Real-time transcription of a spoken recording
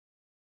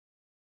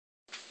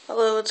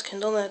Hello, it's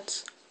Kindle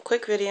Knits.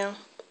 Quick video.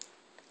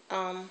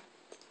 I'm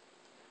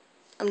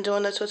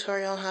doing a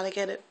tutorial on how to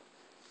get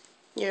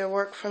your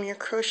work from your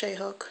crochet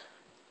hook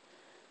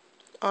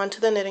onto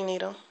the knitting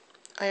needle.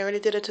 I already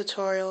did a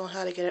tutorial on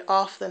how to get it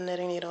off the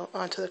knitting needle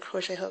onto the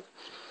crochet hook.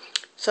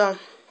 So,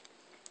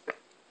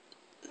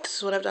 this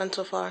is what I've done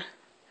so far.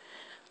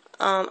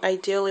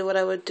 Ideally what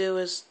I would do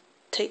is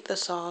take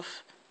this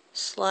off,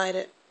 slide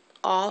it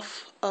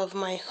off of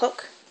my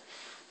hook,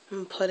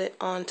 and put it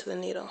onto the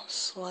needle.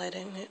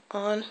 Sliding it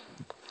on,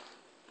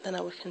 then I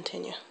would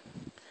continue.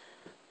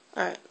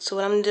 Alright, so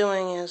what I'm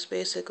doing is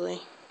basically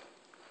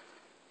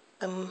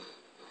I'm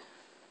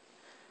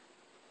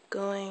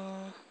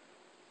going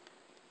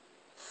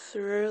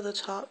through the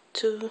top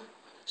 2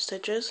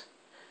 stitches,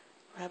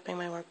 wrapping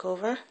my work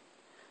over,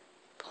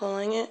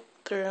 pulling it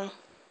through,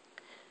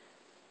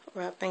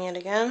 wrapping it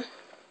again,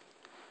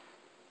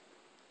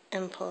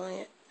 and pulling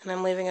it, and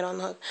I'm leaving it on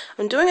the hook.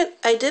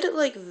 I did it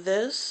like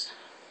this.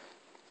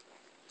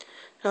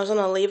 I was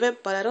going to leave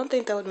it, but I don't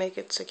think that would make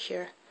it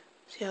secure.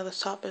 See how the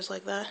top is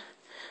like that?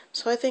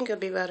 So I think it would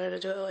be better to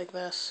do it like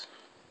this.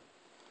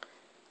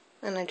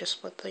 And I just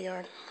split the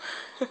yarn.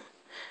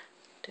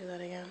 Do that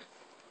again.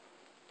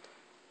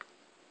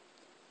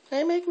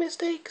 I make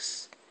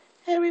mistakes.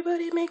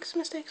 Everybody makes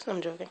mistakes. No,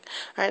 I'm joking.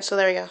 Alright, so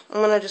there we go.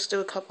 I'm going to just do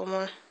a couple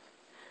more.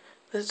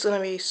 This is going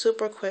to be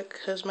super quick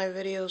because my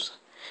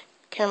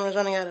camera's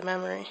running out of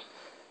memory.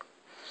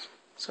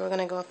 So we're going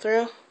to go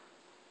through,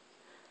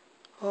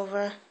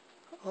 over,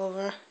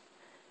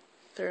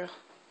 through,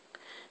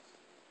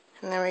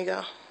 and there we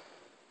go.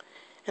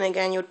 And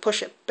again, you would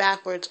push it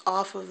backwards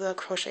off of the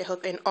crochet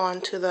hook and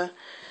onto the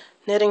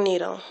knitting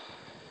needle.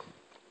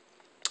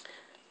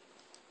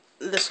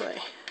 This way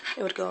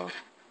it would go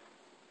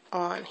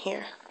on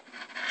here,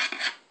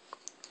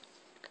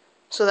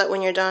 so that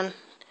when you're done,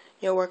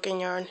 your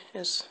working yarn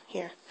is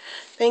here.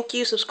 Thank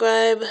you,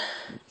 subscribe,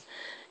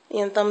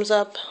 and thumbs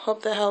up.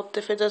 Hope that helped.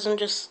 If it doesn't,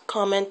 just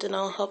comment and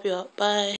I'll help you out. Bye.